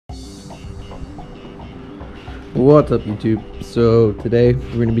What's up, YouTube? So today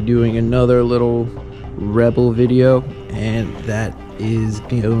we're going to be doing another little rebel video, and that is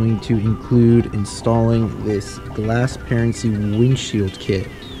going to include installing this Glassparency windshield kit.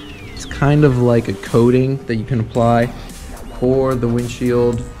 It's kind of like a coating that you can apply for the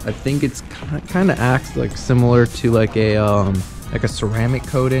windshield. I think it's kind of acts like similar to like a ceramic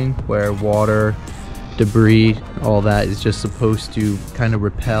coating where water, debris, all that is just supposed to kind of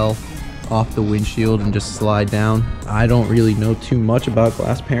repel off the windshield and just slide down. I don't really know too much about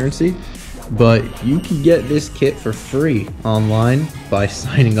Glassparency, but you can get this kit for free online by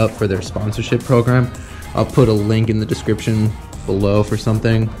signing up for their sponsorship program. I'll put a link in the description below for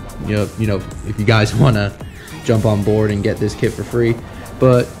something, you know, if you guys want to jump on board and get this kit for free.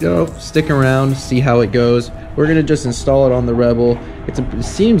 But stick around, see how it goes. We're gonna just install it on the Rebel. It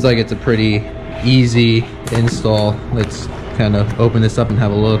seems like it's a pretty easy install. Let's kind of open this up and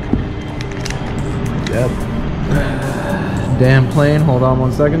have a look. Yep. Damn plane, hold on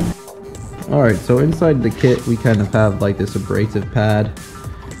one second. Alright, so inside the kit we kind of have like this abrasive pad.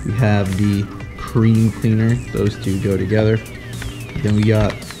 We have the cream cleaner, those two go together. Then we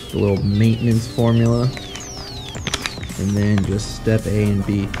got the little maintenance formula, and then just step A and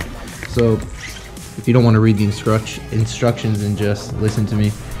B. So if you don't want to read the instructions and just listen to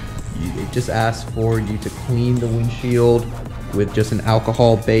me, it just asks for you to clean the windshield with just an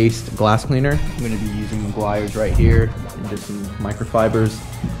alcohol-based glass cleaner. I'm going to be using Meguiar's right here and just some microfibers.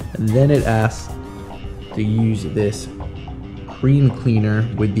 And then it asks to use this cream cleaner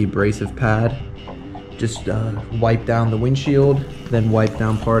with the abrasive pad. Just wipe down the windshield, then wipe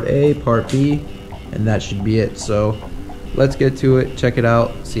down part A, part B, and that should be it. So let's get to it, check it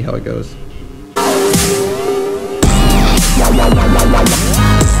out, see how it goes.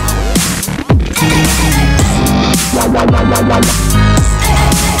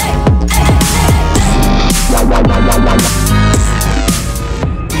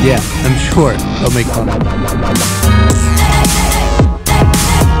 Yeah, I'm sure they'll make fun of it.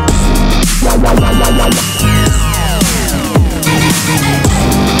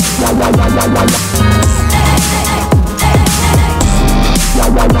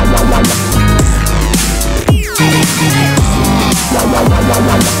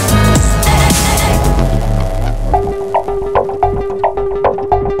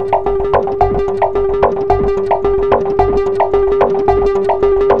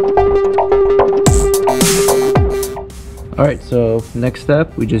 Alright, so next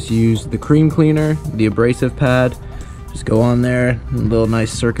step, we just use the cream cleaner, the abrasive pad, just go on there, a little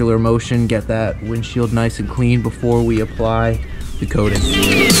nice circular motion, get that windshield nice and clean before we apply the coating.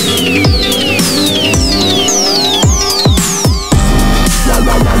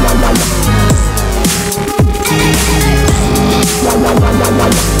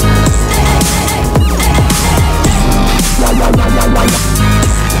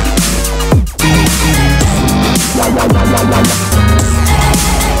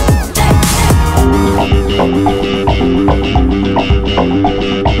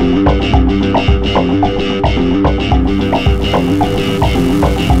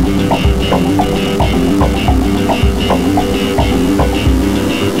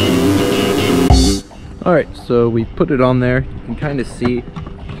 Alright, so we put it on there. You can kind of see,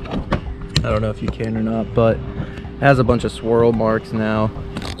 I don't know if you can or not, but it has a bunch of swirl marks now.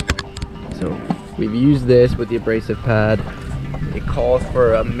 So we've used this with the abrasive pad. It calls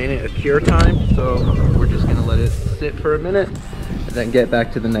for a minute of cure time, so we're just gonna let it sit for a minute and then get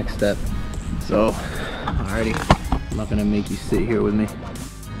back to the next step. So, alrighty, I'm not gonna make you sit here with me.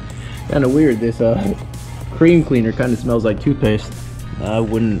 Kind of weird, this cream cleaner kind of smells like toothpaste. I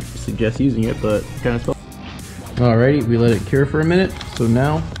wouldn't suggest using it, but it kind of smells. Alrighty, we let it cure for a minute, so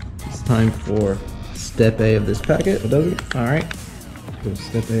now it's time for step A of this packet. Alright, go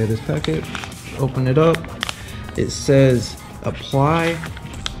step A of this packet, open it up. It says apply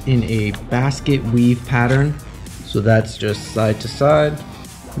in a basket weave pattern, so that's just side to side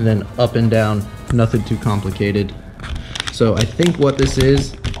and then up and down, nothing too complicated. So I think what this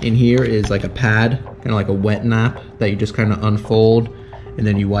is in here is like a pad, kind of like a wet nap that you just kind of unfold and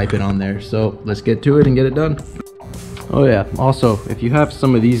then you wipe it on there. So let's get to it and get it done. Oh yeah, also if you have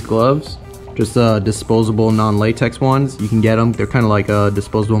some of these gloves, just disposable non-latex ones, you can get them. They're kind of like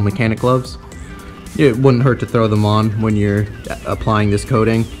disposable mechanic gloves. It wouldn't hurt to throw them on when you're applying this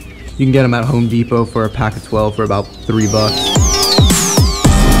coating. You can get them at Home Depot for a pack of 12 for about $3.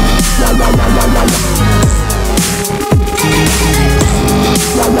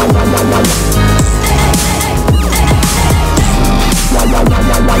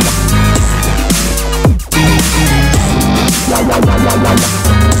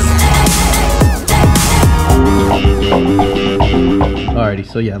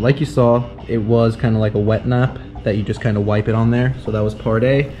 Alrighty, so yeah, like you saw, it was kind of like a wet nap that you just kind of wipe it on there. So that was part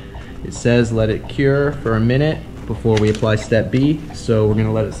A. It says let it cure for a minute before we apply step B. So we're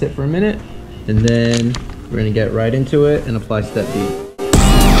gonna let it sit for a minute, and then we're gonna get right into it and apply step B.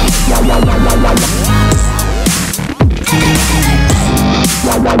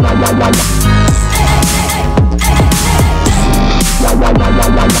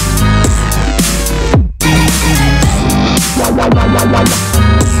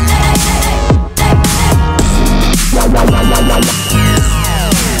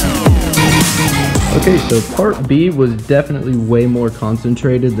 Okay, so part B was definitely way more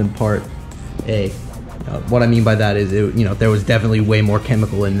concentrated than part A. What I mean by that is, there was definitely way more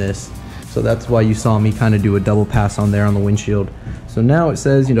chemical in this. So that's why you saw me kind of do a double pass on there on the windshield. So now it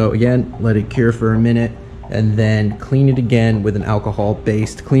says, again, let it cure for a minute and then clean it again with an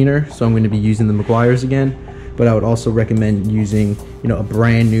alcohol-based cleaner. So I'm going to be using the Meguiar's again, but I would also recommend using, a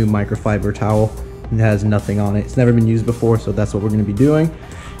brand new microfiber towel. It has nothing on it. It's never been used before, so that's what we're going to be doing.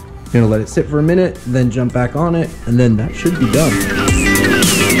 Gonna let it sit for a minute, then jump back on it, and then that should be done.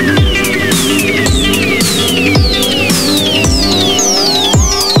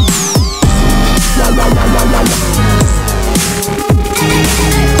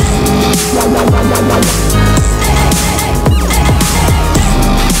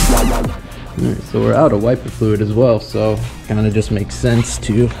 Alright, so we're out of wiper fluid as well, so kind of just makes sense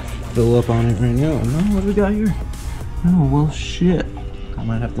to fill up on it right now. No, what do we got here? Oh, well, shit. I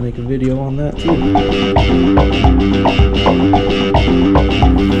might have to make a video on that too.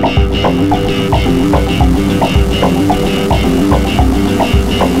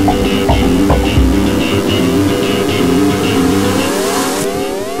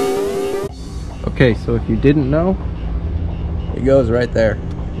 Okay, so if you didn't know, it goes right there.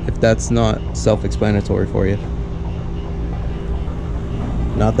 If that's not self-explanatory for you.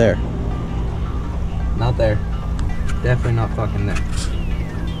 Not there. Not there. Definitely not fucking there.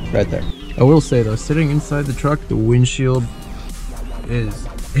 Right there. I will say though, sitting inside the truck, the windshield is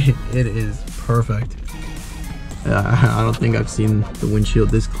it is perfect. I don't think I've seen the windshield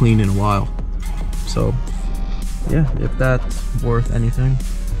this clean in a while. So yeah, if that's worth anything.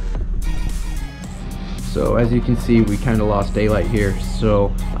 So as you can see, we kind of lost daylight here,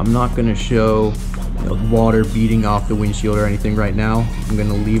 so I'm not going to show water beating off the windshield or anything right now. I'm going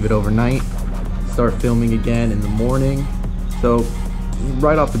to leave it overnight, start filming again in the morning. So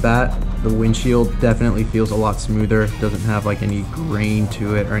right off the bat, the windshield definitely feels a lot smoother. It doesn't have like any grain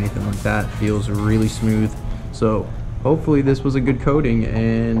to it or anything like that. It feels really smooth. So hopefully this was a good coating,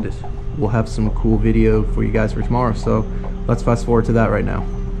 and we'll have some cool video for you guys for tomorrow. So let's fast forward to that right now.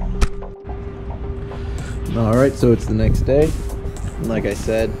 Alright, so it's the next day. And like I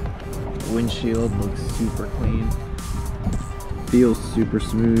said, the windshield looks super clean. Feels super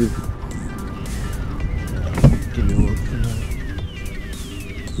smooth. Give me a look.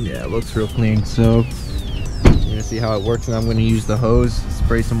 Yeah, it looks real clean. So you're gonna see how it works, and I'm gonna use the hose,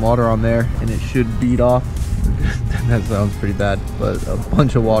 spray some water on there, and it should bead off. That sounds pretty bad, but a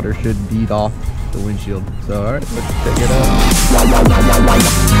bunch of water should bead off the windshield. So alright, let's check it out.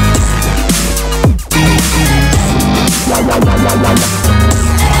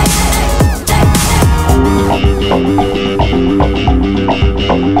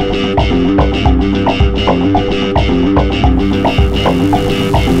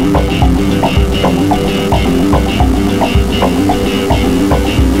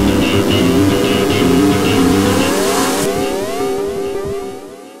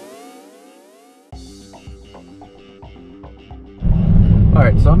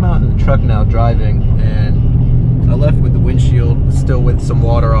 Alright, so I'm out in the truck now driving, and I left with the windshield still with some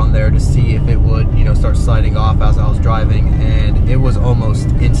water on there to see if it would, start sliding off as I was driving, and it was almost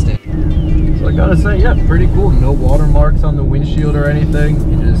instant. So I gotta say, yeah, pretty cool. No water marks on the windshield or anything.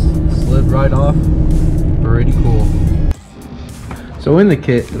 It just slid right off. Pretty cool. So in the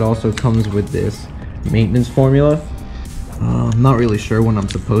kit, it also comes with this maintenance formula. I'm not really sure when I'm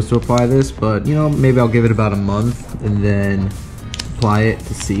supposed to apply this, but maybe I'll give it about a month and then apply it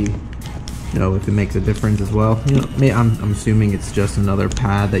to see if it makes a difference as well. I'm assuming it's just another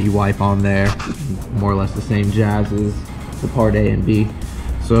pad that you wipe on there, more or less the same jazz as the part A and B.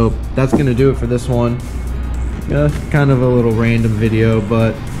 So that's gonna do it for this one. Kind of a little random video,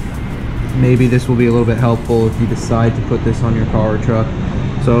 but maybe this will be a little bit helpful if you decide to put this on your car or truck.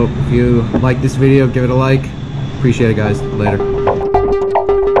 So if you like this video, give it a like. Appreciate it, guys. Later.